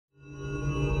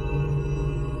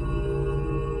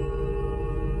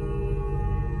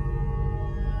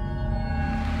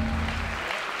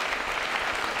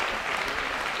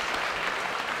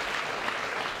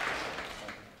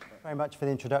very much for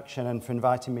the introduction and for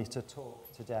inviting me to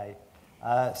talk today.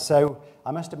 So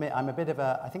I must admit, I'm a bit of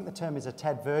a, I think the term is a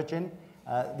TED virgin.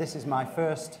 This is my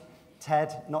first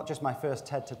TED, not just my first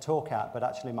TED to talk at, but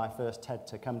actually my first TED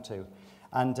to come to.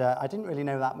 And I didn't really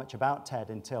know that much about TED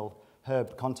until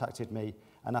Herb contacted me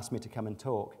and asked me to come and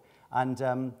talk. And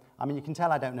I mean, you can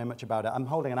tell I don't know much about it. I'm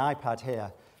holding an iPad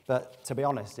here, but to be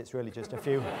honest, it's really just a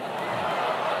few.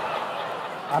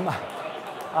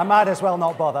 I might as well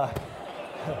not bother.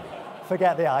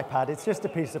 Forget the iPad, it's just a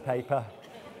piece of paper.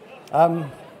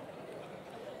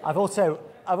 I've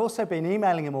also been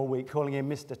emailing him all week, calling him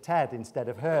Mr. Ted instead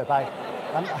of Herb.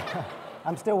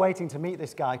 I'm still waiting to meet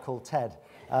this guy called Ted,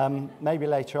 maybe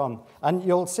later on. And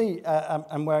you'll see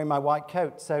I'm wearing my white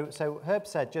coat. So Herb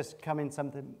said, just come in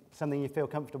something you feel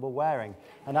comfortable wearing.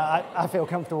 And I feel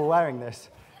comfortable wearing this.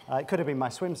 It could have been my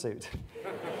swimsuit.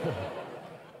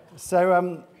 So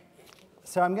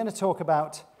I'm going to talk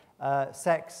about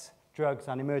sex, drugs,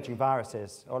 and emerging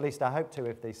viruses, or at least I hope to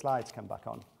if the slides come back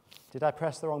on. Did I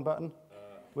press the wrong button?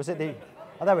 Was it the...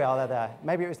 Oh, there we are, they're there.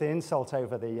 Maybe it was the insult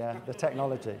over the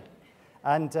technology.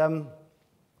 And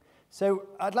so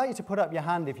I'd like you to put up your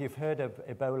hand if you've heard of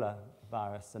Ebola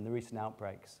virus and the recent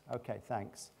outbreaks. Okay,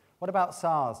 thanks. What about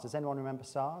SARS? Does anyone remember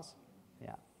SARS?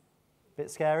 Yeah. Bit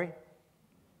scary?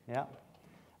 Yeah.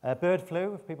 Bird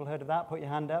flu, have people heard of that? Put your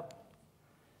hand up.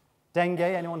 Dengue,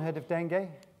 anyone heard of dengue?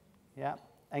 Yeah.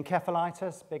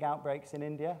 Encephalitis, big outbreaks in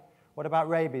India. What about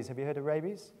rabies? Have you heard of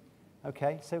rabies?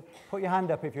 Okay, so put your hand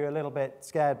up if you're a little bit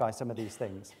scared by some of these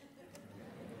things.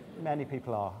 Many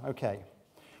people are, okay.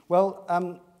 Well,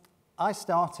 I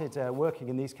started working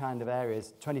in these kind of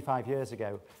areas 25 years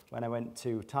ago when I went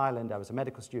to Thailand. I was a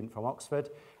medical student from Oxford.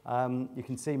 You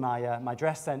can see my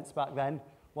dress sense back then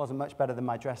wasn't much better than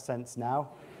my dress sense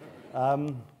now.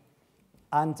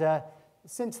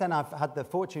 Since then, I've had the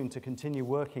fortune to continue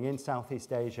working in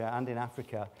Southeast Asia and in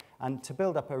Africa and to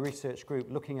build up a research group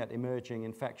looking at emerging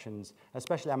infections.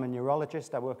 Especially, I'm a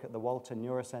neurologist. I work at the Walton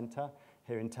Neurocentre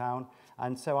here in town.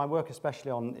 And so I work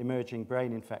especially on emerging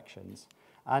brain infections.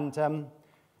 And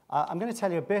I'm going to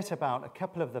tell you a bit about a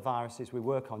couple of the viruses we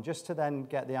work on, just to then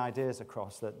get the ideas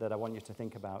across that I want you to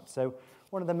think about. So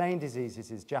one of the main diseases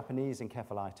is Japanese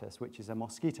encephalitis, which is a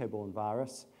mosquito-borne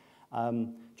virus.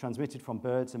 Transmitted from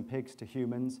birds and pigs to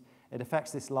humans. It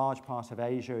affects this large part of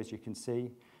Asia, as you can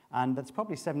see, and there's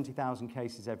probably 70,000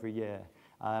 cases every year.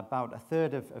 About a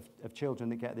third of children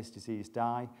that get this disease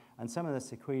die, and some of the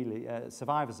sequelae,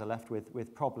 survivors are left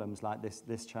with problems like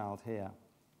this child here.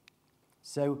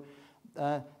 So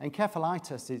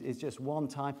encephalitis is just one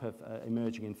type of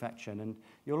emerging infection, and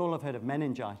you'll all have heard of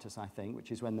meningitis, I think,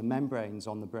 which is when the membranes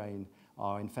on the brain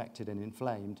are infected and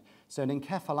inflamed. So in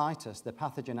encephalitis, the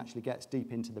pathogen actually gets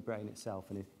deep into the brain itself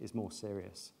and it is more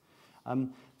serious.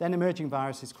 Then emerging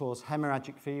viruses cause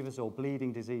hemorrhagic fevers or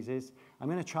bleeding diseases. I'm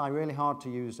going to try really hard to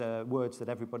use words that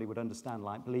everybody would understand,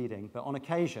 like bleeding, but on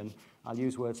occasion, I'll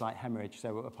use words like hemorrhage,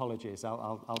 so apologies,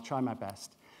 I'll try my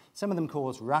best. Some of them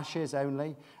cause rashes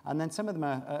only, and then some of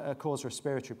them cause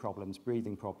respiratory problems,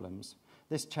 breathing problems.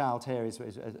 This child here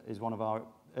is one of our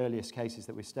earliest cases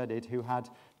that we studied who had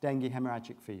dengue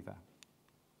hemorrhagic fever.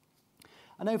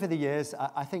 And over the years,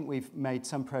 I think we've made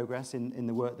some progress in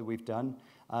the work that we've done.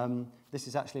 This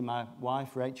is actually my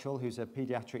wife, Rachel, who's a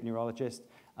pediatric neurologist,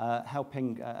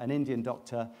 helping an Indian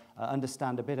doctor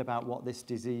understand a bit about what this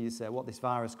disease, what this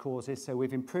virus causes. So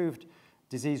we've improved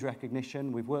disease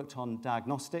recognition, we've worked on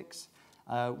diagnostics,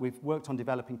 we've worked on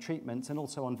developing treatments and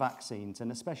also on vaccines, and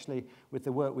especially with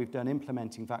the work we've done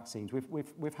implementing vaccines,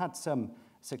 we've had some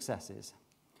successes.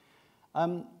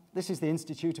 This is the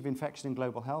Institute of Infection and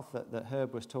Global Health that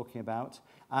Herb was talking about,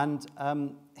 and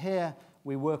here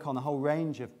we work on a whole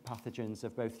range of pathogens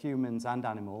of both humans and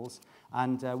animals,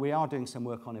 and we are doing some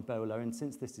work on Ebola, and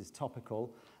since this is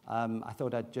topical, I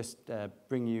thought I'd just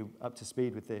bring you up to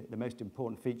speed with the most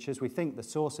important features. We think the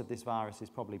source of this virus is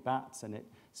probably bats, and it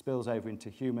spills over into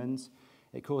humans.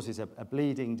 It causes a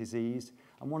bleeding disease,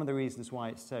 and one of the reasons why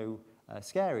it's so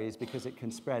scary is because it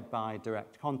can spread by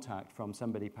direct contact from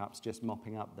somebody perhaps just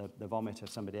mopping up the vomit of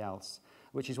somebody else,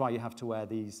 which is why you have to wear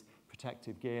these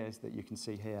protective gears that you can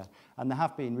see here. And there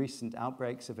have been recent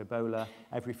outbreaks of Ebola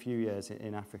every few years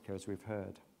in Africa, as we've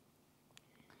heard.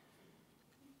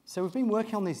 So we've been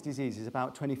working on these diseases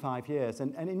about 25 years,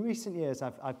 and in recent years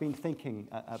I've been thinking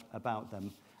about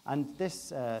them. And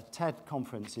this TED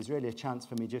conference is really a chance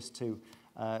for me just to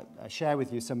share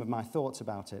with you some of my thoughts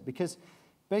about it, because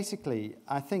basically,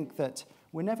 I think that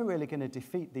we're never really going to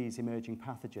defeat these emerging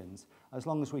pathogens as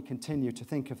long as we continue to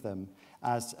think of them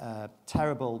as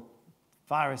terrible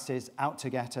viruses out to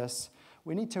get us.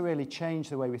 We need to really change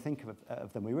the way we think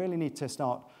of them. We really need to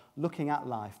start looking at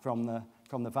life from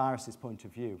the virus's point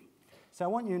of view. So I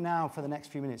want you now, for the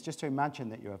next few minutes, just to imagine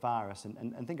that you're a virus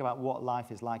and think about what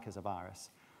life is like as a virus.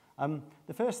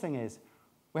 The first thing is,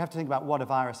 we have to think about what a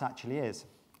virus actually is.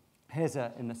 Here's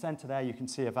in the center there, you can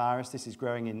see a virus. This is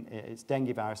growing in, it's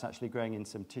dengue virus actually growing in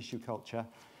some tissue culture.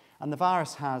 And the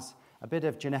virus has a bit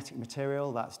of genetic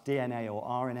material, that's DNA or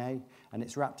RNA, and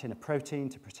it's wrapped in a protein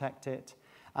to protect it.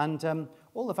 And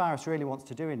all the virus really wants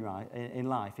to do in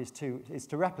life is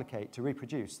to replicate, to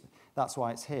reproduce. That's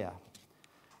why it's here.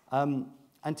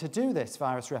 And to do this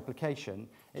virus replication,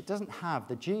 it doesn't have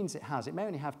the genes it has. It may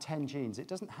only have 10 genes. It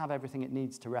doesn't have everything it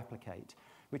needs to replicate,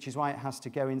 which is why it has to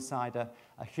go inside a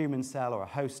human cell or a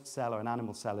host cell or an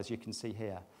animal cell, as you can see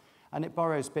here. And it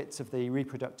borrows bits of the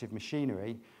reproductive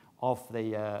machinery of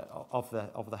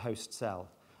the host cell.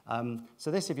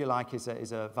 So this, if you like, is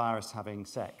a virus having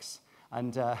sex.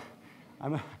 And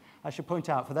I should point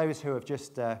out, for those who have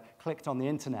just clicked on the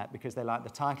internet because they like the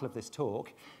title of this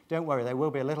talk, don't worry, there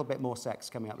will be a little bit more sex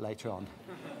coming up later on.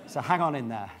 So hang on in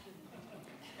there.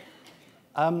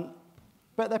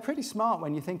 But they're pretty smart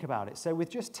when you think about it. So with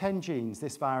just 10 genes,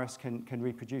 this virus can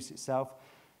reproduce itself.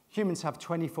 Humans have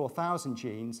 24,000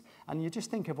 genes, and you just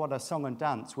think of what a song and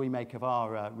dance we make of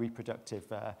our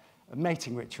reproductive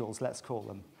mating rituals, let's call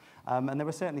them. And there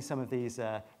were certainly some of these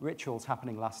rituals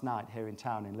happening last night here in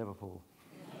town in Liverpool.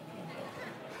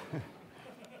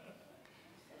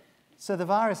 So the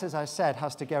virus, as I said,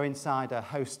 has to go inside a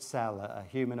host cell, a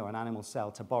human or an animal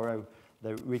cell, to borrow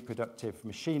the reproductive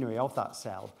machinery of that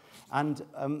cell. And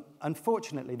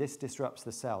unfortunately, this disrupts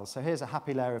the cells. So here's a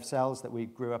happy layer of cells that we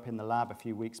grew up in the lab a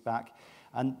few weeks back.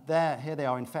 And here they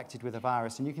are infected with a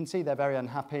virus. And you can see they're very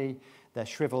unhappy. They're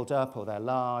shriveled up or they're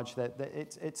large.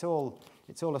 It's all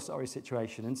a sorry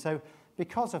situation. And so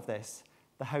because of this,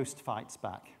 the host fights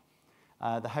back.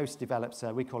 The host develops,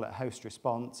 we call it a host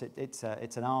response. It's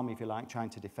an arm, if you like, trying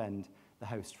to defend the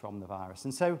host from the virus.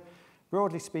 And so,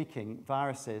 broadly speaking,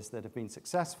 viruses that have been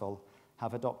successful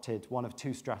have adopted one of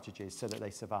two strategies so that they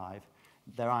survive.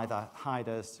 They're either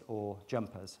hiders or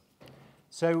jumpers.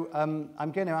 So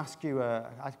I'm going to ask you,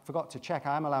 I forgot to check,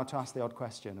 I am allowed to ask the odd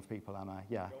question of people, am I?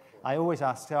 Yeah. I always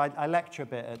ask, so I lecture a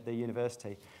bit at the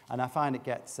university, and I find it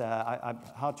gets,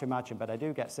 hard to imagine, but I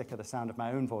do get sick of the sound of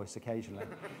my own voice occasionally.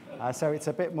 So it's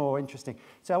a bit more interesting.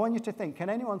 So I want you to think, can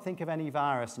anyone think of any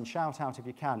virus, and shout out if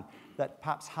you can, that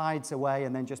perhaps hides away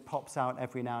and then just pops out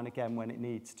every now and again when it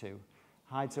needs to?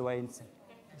 Hides away and...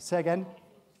 Say again?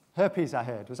 Herpes, I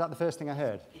heard. Was that the first thing I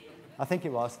heard? I think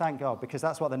it was, thank God, because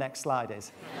that's what the next slide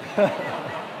is.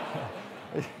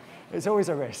 It's always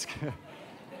a risk.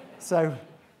 So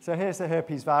here's the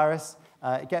herpes virus.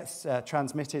 It gets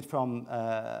transmitted from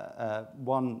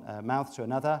one mouth to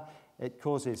another. It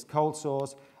causes cold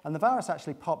sores. And the virus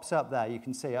actually pops up there, you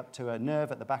can see, up to a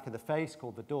nerve at the back of the face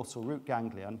called the dorsal root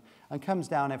ganglion, and comes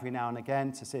down every now and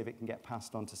again to see if it can get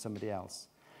passed on to somebody else.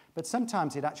 But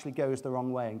sometimes it actually goes the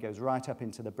wrong way and goes right up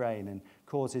into the brain and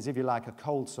causes, if you like, a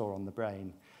cold sore on the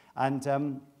brain.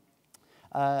 And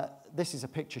this is a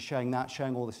picture showing that,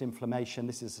 showing all this inflammation.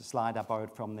 This is a slide I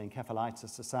borrowed from the Encephalitis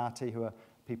Society, who are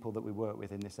people that we work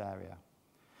with in this area.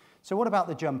 So what about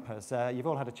the jumpers? You've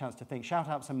all had a chance to think. Shout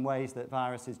out some ways that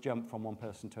viruses jump from one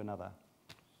person to another.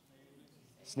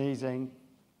 Sneezing.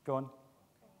 Go on.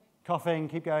 Coughing.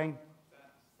 Keep going.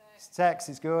 Sex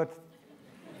is good.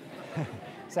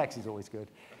 Sex is always good.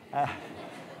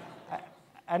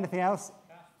 Anything else?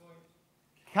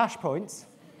 Cash points.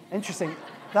 Interesting.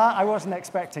 That I wasn't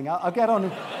expecting. I'll get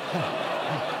on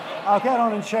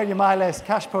and show you my list.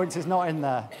 Cash points is not in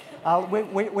there.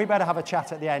 We better have a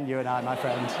chat at the end, you and I, my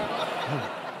friend.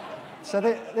 So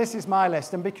this is my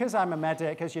list. And because I'm a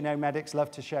medic, as you know, medics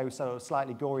love to show sort of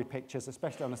slightly gory pictures,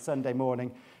 especially on a Sunday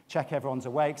morning, check everyone's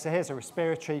awake. So here's a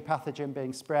respiratory pathogen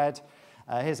being spread.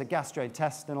 Here's a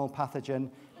gastrointestinal pathogen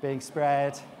being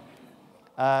spread.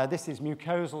 This is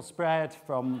mucosal spread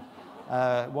from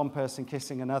one person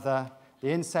kissing another. The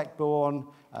insect-borne,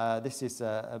 this is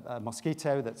a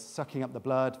mosquito that's sucking up the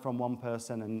blood from one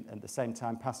person and at the same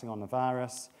time passing on a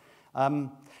virus.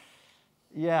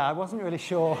 Yeah, I wasn't really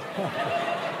sure.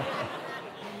 I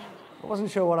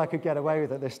wasn't sure what I could get away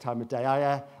with at this time of day.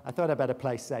 I thought I'd better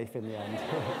play safe in the end.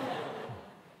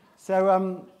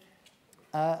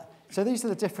 So these are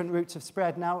the different routes of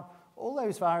spread. Now, all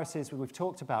those viruses we've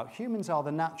talked about, humans are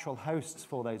the natural hosts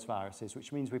for those viruses,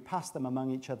 which means we pass them among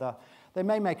each other. They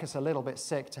may make us a little bit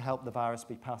sick to help the virus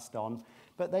be passed on,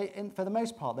 but for the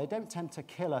most part, they don't tend to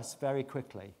kill us very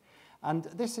quickly. And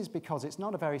this is because it's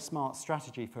not a very smart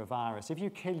strategy for a virus. If you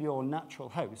kill your natural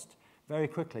host very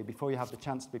quickly before you have the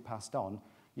chance to be passed on,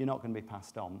 you're not going to be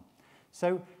passed on.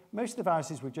 So most of the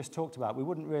viruses we've just talked about, we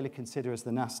wouldn't really consider as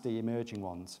the nasty emerging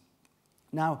ones.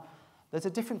 Now, there's a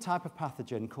different type of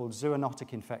pathogen called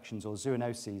zoonotic infections or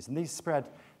zoonoses, and these spread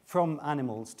from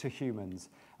animals to humans.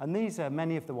 And these are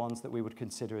many of the ones that we would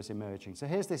consider as emerging. So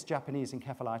here's this Japanese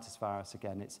encephalitis virus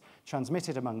again. It's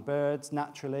transmitted among birds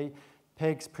naturally,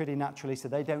 pigs pretty naturally, so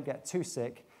they don't get too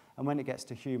sick, and when it gets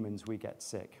to humans, we get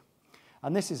sick.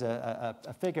 And this is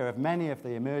a figure of many of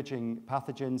the emerging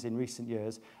pathogens in recent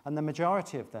years, and the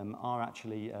majority of them are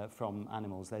actually from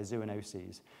animals. They're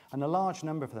zoonoses. And a large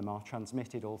number of them are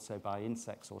transmitted also by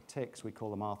insects or ticks. We call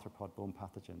them arthropod-borne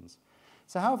pathogens.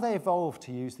 So how have they evolved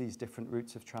to use these different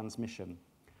routes of transmission?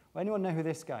 Well, anyone know who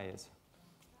this guy is?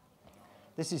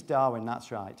 This is Darwin,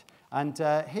 that's right. And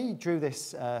he drew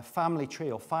this family tree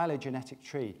or phylogenetic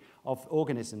tree of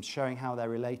organisms showing how they're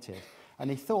related. And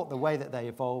he thought the way that they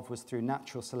evolved was through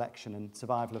natural selection and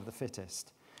survival of the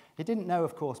fittest. He didn't know,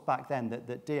 of course, back then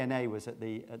that DNA was at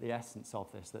the essence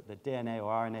of this, that the DNA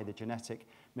or RNA, the genetic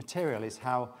material, is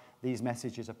how these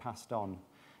messages are passed on.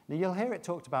 Now, you'll hear it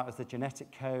talked about as the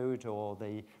genetic code or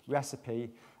the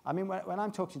recipe. I mean, when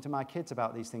I'm talking to my kids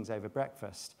about these things over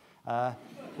breakfast,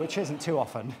 which isn't too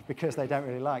often because they don't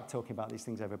really like talking about these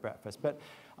things over breakfast, but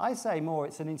I say more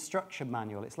it's an instruction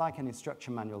manual. It's like an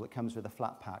instruction manual that comes with a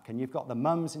flat pack. And you've got the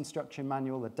mum's instruction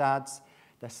manual, the dad's.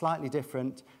 They're slightly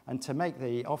different. And to make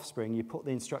the offspring, you put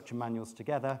the instruction manuals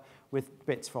together with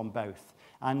bits from both.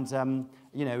 And,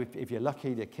 you know, if you're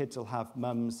lucky, the kids will have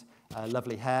mum's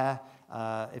lovely hair.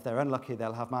 If they're unlucky,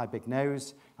 they'll have my big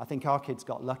nose. I think our kids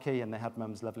got lucky and they had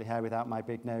mum's lovely hair without my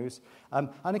big nose. And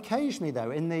occasionally,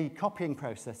 though, in the copying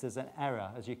process, there's an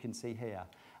error, as you can see here.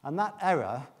 And that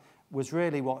error was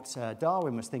really what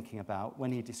Darwin was thinking about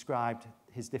when he described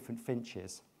his different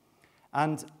finches.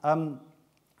 And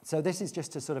so this is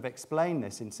just to sort of explain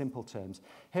this in simple terms.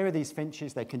 Here are these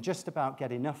finches. They can just about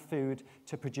get enough food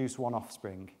to produce one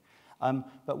offspring.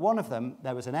 But one of them,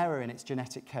 there was an error in its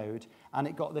genetic code, and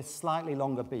it got this slightly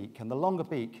longer beak. And the longer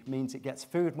beak means it gets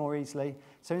food more easily.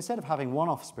 So instead of having one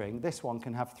offspring, this one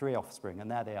can have 3 offspring,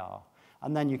 and there they are.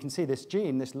 And then you can see this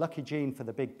gene, this lucky gene for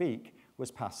the big beak,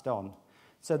 was passed on.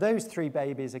 So those 3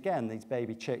 babies, again, these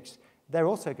baby chicks, they're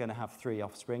also going to have 3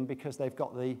 offspring because they've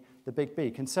got the big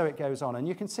beak. And so it goes on. And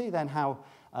you can see then how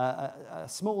a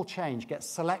small change gets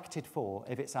selected for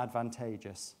if it's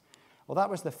advantageous. Well, that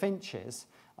was the finches.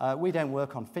 We don't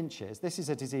work on finches. This is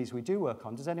a disease we do work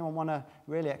on. Does anyone want to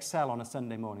really excel on a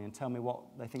Sunday morning and tell me what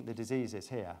they think the disease is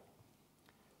here?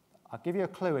 I'll give you a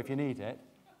clue if you need it.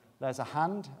 There's a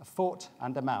hand, a foot,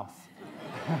 and a mouth.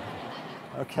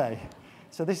 Okay.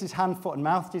 So this is hand, foot, and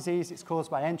mouth disease. It's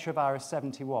caused by enterovirus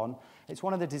 71. It's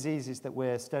one of the diseases that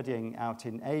we're studying out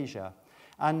in Asia.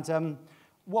 And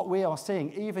what we are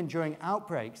seeing, even during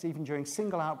outbreaks, even during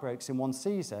single outbreaks in one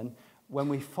season, when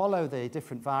we follow the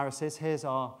different viruses, here's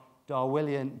our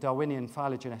Darwinian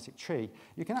phylogenetic tree,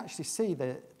 you can actually see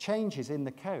the changes in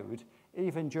the code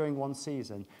even during one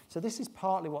season. So this is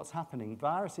partly what's happening.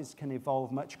 Viruses can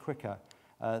evolve much quicker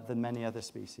than many other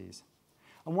species.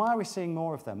 And why are we seeing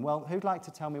more of them? Well, who'd like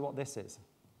to tell me what this is?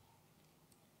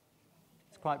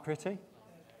 It's quite pretty.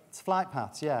 It's flight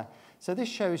paths, yeah. So this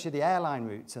shows you the airline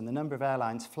routes and the number of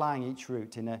airlines flying each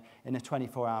route in a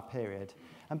 24-hour period.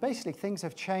 And basically, things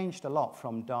have changed a lot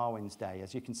from Darwin's day,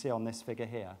 as you can see on this figure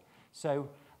here. So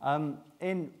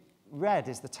in red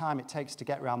is the time it takes to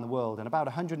get around the world. And about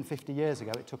 150 years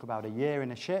ago, it took about a year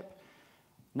in a ship.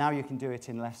 Now you can do it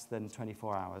in less than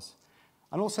 24 hours.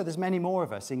 And also, there's many more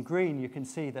of us. In green, you can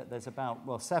see that there's about,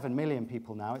 well, 7 million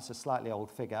people now. It's a slightly old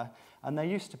figure. And there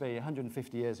used to be,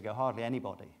 150 years ago, hardly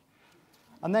anybody.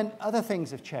 And then other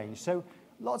things have changed. So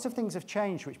lots of things have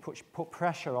changed which put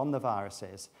pressure on the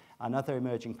viruses and other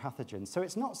emerging pathogens. So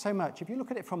it's not so much, if you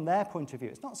look at it from their point of view,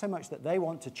 it's not so much that they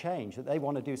want to change, that they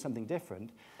want to do something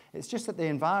different. It's just that the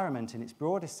environment in its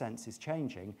broadest sense is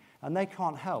changing, and they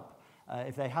can't help.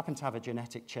 If they happen to have a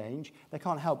genetic change, they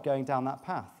can't help going down that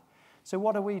path. So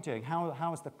what are we doing?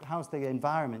 How's the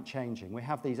environment changing? We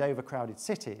have these overcrowded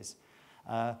cities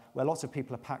where lots of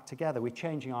people are packed together. We're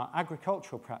changing our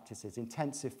agricultural practices,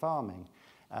 intensive farming,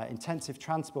 intensive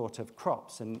transport of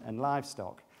crops and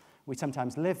livestock. We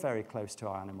sometimes live very close to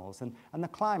our animals, and the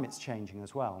climate's changing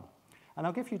as well. And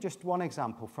I'll give you just one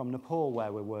example from Nepal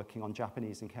where we're working on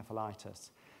Japanese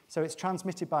encephalitis. So it's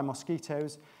transmitted by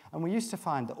mosquitoes, and we used to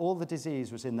find that all the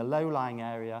disease was in the low-lying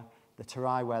area, the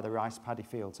Terai where the rice paddy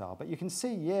fields are. But you can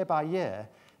see year by year,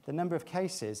 the number of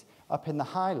cases up in the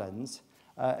highlands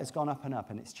has gone up,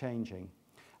 and it's changing.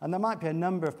 And there might be a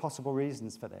number of possible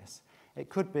reasons for this. It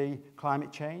could be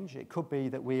climate change. It could be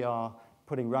that we are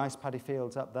putting rice paddy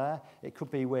fields up there. It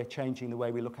could be we're changing the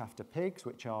way we look after pigs,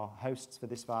 which are hosts for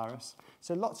this virus.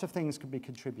 So lots of things could be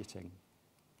contributing.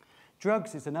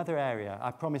 Drugs is another area.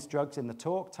 I promised drugs in the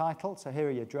talk title, so here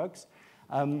are your drugs.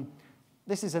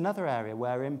 This is another area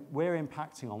where we're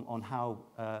impacting on how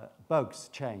bugs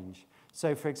change.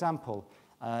 So, for example,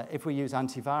 if we use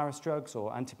antivirus drugs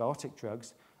or antibiotic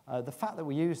drugs, the fact that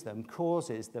we use them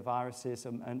causes the viruses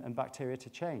and bacteria to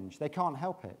change. They can't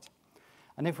help it.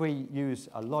 And if we use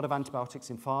a lot of antibiotics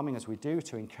in farming, as we do,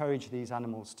 to encourage these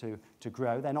animals to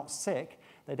grow, they're not sick.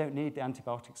 They don't need the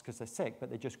antibiotics because they're sick,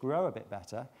 but they just grow a bit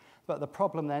better. But the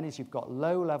problem then is you've got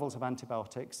low levels of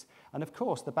antibiotics. And of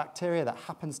course, the bacteria that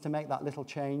happens to make that little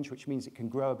change, which means it can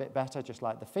grow a bit better, just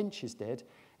like the finches did,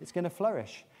 it's going to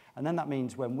flourish. And then that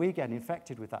means when we get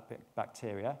infected with that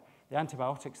bacteria, the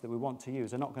antibiotics that we want to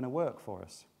use are not going to work for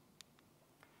us.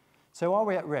 So are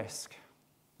we at risk?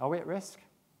 Are we at risk?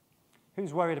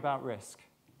 Who's worried about risk?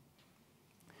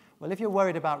 Well, if you're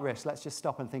worried about risk, let's just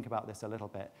stop and think about this a little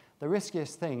bit. The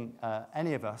riskiest thing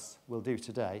any of us will do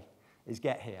today is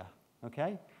get here,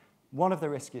 okay? One of the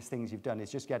riskiest things you've done is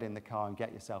just get in the car and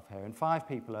get yourself here. And 5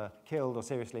 people are killed or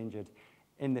seriously injured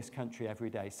in this country every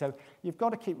day. So you've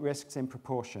got to keep risks in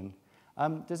proportion.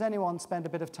 Does anyone spend a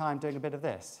bit of time doing a bit of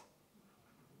this?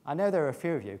 I know there are a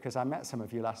few of you, because I met some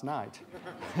of you last night.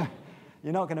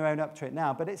 You're not going to own up to it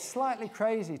now, but it's slightly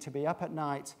crazy to be up at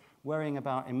night worrying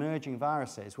about emerging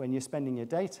viruses when you're spending your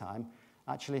daytime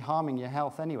actually harming your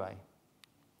health anyway.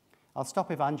 I'll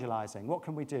stop evangelizing. What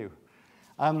can we do?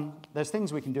 There's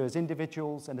things we can do as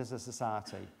individuals and as a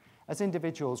society. As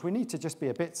individuals, we need to just be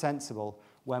a bit sensible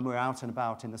when we're out and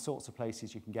about in the sorts of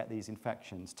places you can get these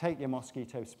infections. Take your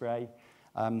mosquito spray,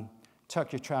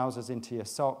 tuck your trousers into your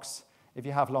socks. If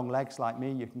you have long legs like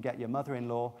me, you can get your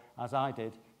mother-in-law, as I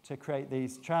did, to create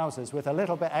these trousers with a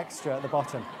little bit extra at the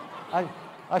bottom.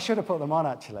 I should have put them on,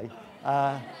 actually.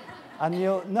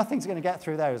 And nothing's going to get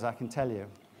through those, I can tell you.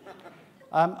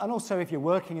 And also, if you're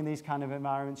working in these kind of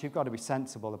environments, you've got to be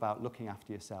sensible about looking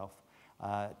after yourself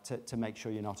to make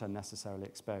sure you're not unnecessarily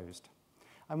exposed.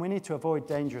 And we need to avoid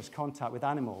dangerous contact with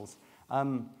animals.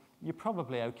 You're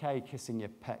probably okay kissing your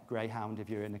pet greyhound if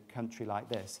you're in a country like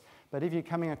this. But if you're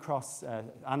coming across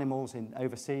animals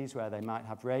overseas where they might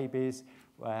have rabies,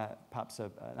 where perhaps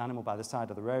an animal by the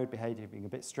side of the road behaving a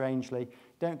bit strangely,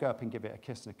 don't go up and give it a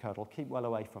kiss and a cuddle. Keep well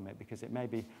away from it because it may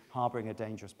be harboring a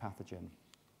dangerous pathogen.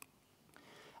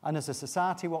 And as a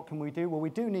society, what can we do? Well, we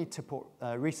do need to put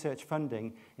research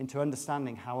funding into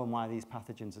understanding how and why these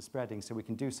pathogens are spreading so we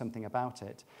can do something about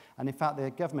it. And in fact, the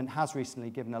government has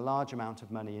recently given a large amount of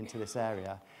money into this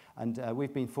area. And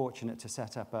we've been fortunate to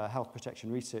set up a health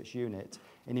protection research unit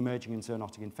in emerging and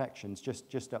zoonotic infections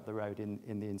just up the road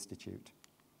in the Institute.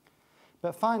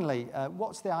 But finally,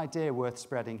 what's the idea worth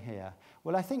spreading here?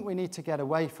 Well, I think we need to get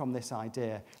away from this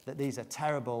idea that these are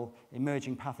terrible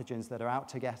emerging pathogens that are out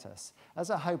to get us.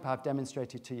 As I hope I've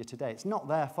demonstrated to you today, it's not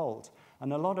their fault.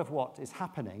 And a lot of what is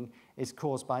happening is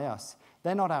caused by us.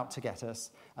 They're not out to get us.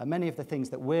 Many of the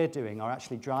things that we're doing are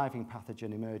actually driving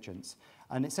pathogen emergence.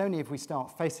 And it's only if we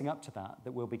start facing up to that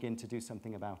that we'll begin to do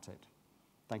something about it.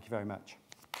 Thank you very much.